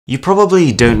You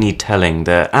probably don't need telling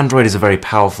that Android is a very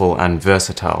powerful and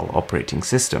versatile operating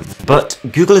system. But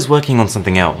Google is working on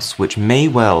something else, which may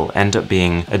well end up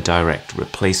being a direct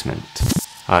replacement.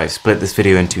 I've split this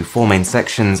video into 4 main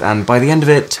sections, and by the end of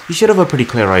it, you should have a pretty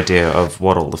clear idea of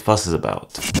what all the fuss is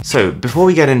about. So before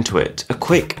we get into it, a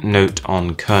quick note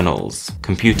on kernels.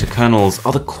 Computer kernels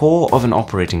are the core of an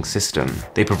operating system.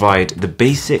 They provide the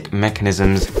basic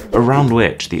mechanisms around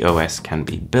which the OS can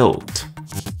be built.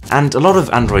 And a lot of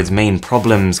Android's main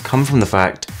problems come from the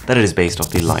fact that it is based off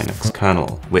the Linux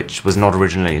kernel, which was not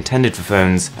originally intended for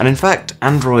phones, and in fact,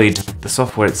 Android, the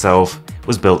software itself,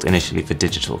 was built initially for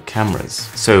digital cameras.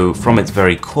 So from its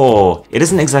very core, it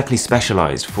isn't exactly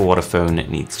specialized for what a phone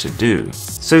needs to do.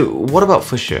 So what about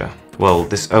Fuchsia? Well,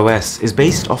 this OS is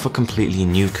based off a completely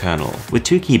new kernel with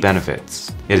 2 key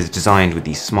benefits. It is designed with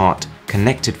the smart,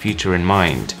 connected future in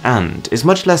mind, and is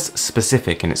much less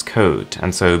specific in its code,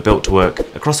 and so built to work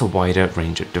across a wider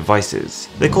range of devices.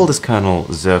 They call this kernel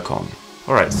Zircon.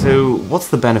 Alright, so what's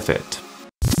the benefit?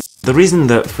 The reason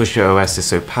that Fuchsia OS is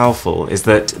so powerful is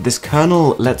that this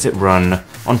kernel lets it run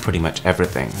on pretty much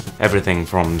everything. Everything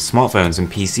from smartphones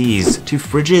and PCs to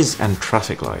fridges and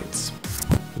traffic lights.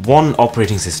 One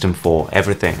operating system for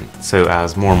everything. So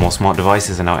as more and more smart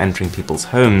devices are now entering people's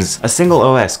homes, a single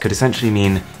OS could essentially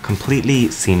mean completely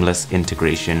seamless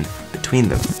integration between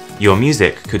them. Your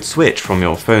music could switch from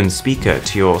your phone's speaker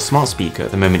to your smart speaker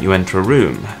the moment you enter a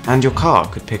room, and your car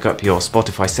could pick up your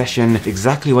Spotify session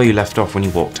exactly where you left off when you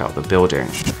walked out the building.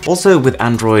 Also with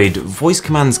Android, voice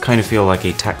commands kind of feel like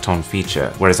a tacked-on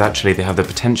feature, whereas actually they have the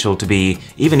potential to be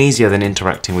even easier than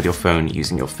interacting with your phone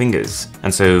using your fingers.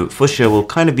 And so Fuchsia will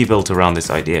kind of be built around this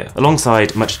idea,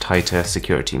 alongside much tighter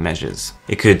security measures.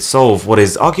 It could solve what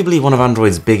is arguably one of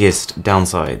Android's biggest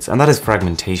downsides, and that is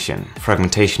fragmentation.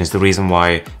 Fragmentation is the reason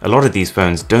why a lot of these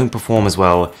phones don't perform as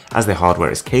well as their hardware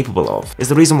is capable of. It's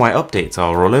the reason why updates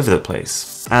are all over the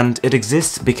place. And it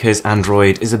exists because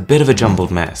Android is a bit of a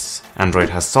jumbled mess. Android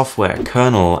has software,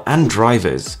 kernel, and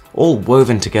drivers all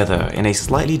woven together in a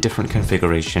slightly different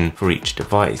configuration for each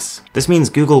device. This means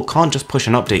Google can't just push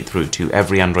an update through to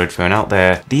every Android phone out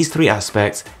there. These 3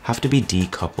 aspects have to be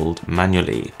decoupled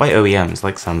manually by OEMs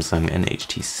like Samsung and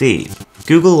HTC.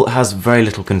 Google has very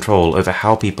little control over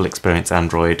how people experience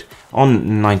Android on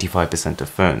 95% of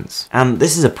phones. And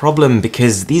this is a problem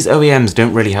because these OEMs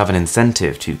don't really have an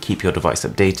incentive to keep your device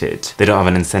updated. They don't have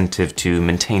an incentive to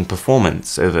maintain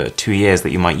performance over 2 years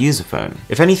that you might use a phone.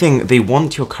 If anything, they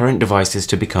want your current devices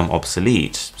to become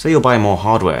obsolete, so you'll buy more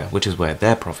hardware, which is where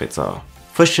their profits are.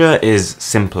 Fuchsia is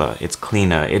simpler, it's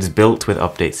cleaner, it's built with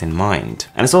updates in mind.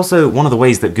 And it's also one of the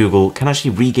ways that Google can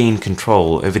actually regain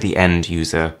control over the end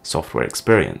user software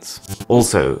experience.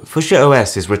 Also, Fuchsia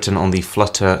OS is written on the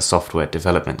Flutter software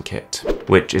development kit,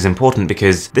 which is important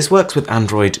because this works with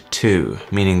Android too,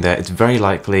 meaning that it's very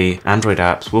likely Android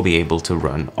apps will be able to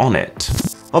run on it.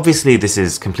 Obviously, this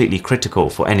is completely critical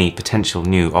for any potential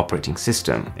new operating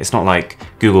system. It's not like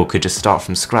Google could just start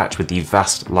from scratch with the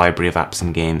vast library of apps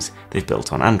and games they've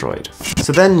built on Android.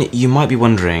 So then you might be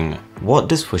wondering, what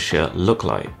does Fuchsia look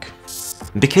like?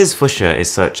 Because Fuchsia is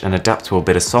such an adaptable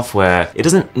bit of software, it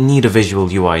doesn't need a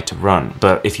visual UI to run,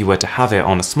 but if you were to have it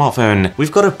on a smartphone,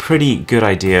 we've got a pretty good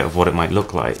idea of what it might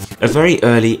look like. A very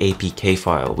early APK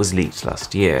file was leaked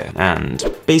last year, and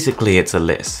basically it's a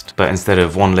list, but instead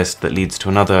of one list that leads to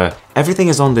another, everything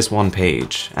is on this one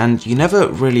page, and you never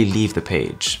really leave the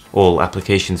page. All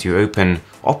applications you open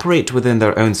operate within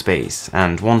their own space,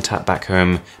 and one tap back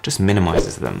home just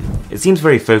minimizes them. It seems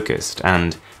very focused,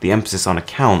 and the emphasis on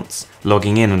accounts,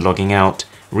 logging in and logging out,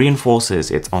 reinforces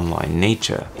its online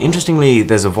nature. Interestingly,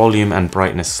 there's a volume and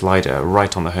brightness slider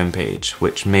right on the homepage,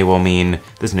 which may well mean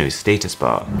there's no status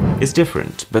bar. It's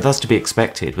different, but that's to be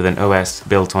expected with an OS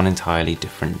built on entirely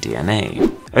different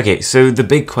DNA. Okay, so the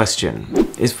big question,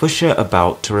 is Fuchsia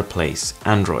about to replace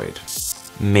Android?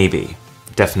 Maybe.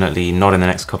 Definitely not in the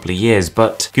next couple of years,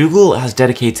 but Google has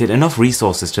dedicated enough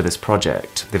resources to this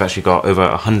project. They've actually got over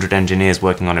 100 engineers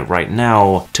working on it right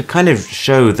now to kind of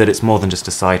show that it's more than just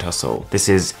a side hustle. This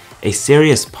is a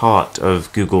serious part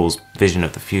of Google's vision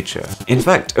of the future. In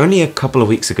fact, only a couple of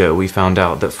weeks ago we found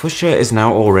out that Fuchsia is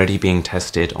now already being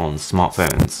tested on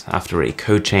smartphones after a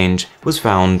code change was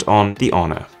found on the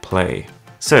Honor Play.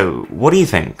 So, what do you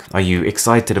think? Are you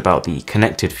excited about the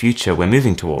connected future we're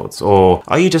moving towards? Or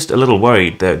are you just a little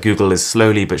worried that Google is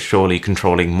slowly but surely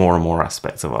controlling more and more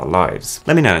aspects of our lives?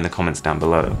 Let me know in the comments down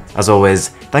below. As always,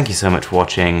 thank you so much for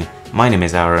watching. My name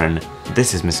is Aaron,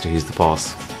 this is Mr. Who's the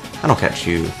Boss, and I'll catch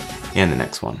you in the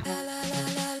next one.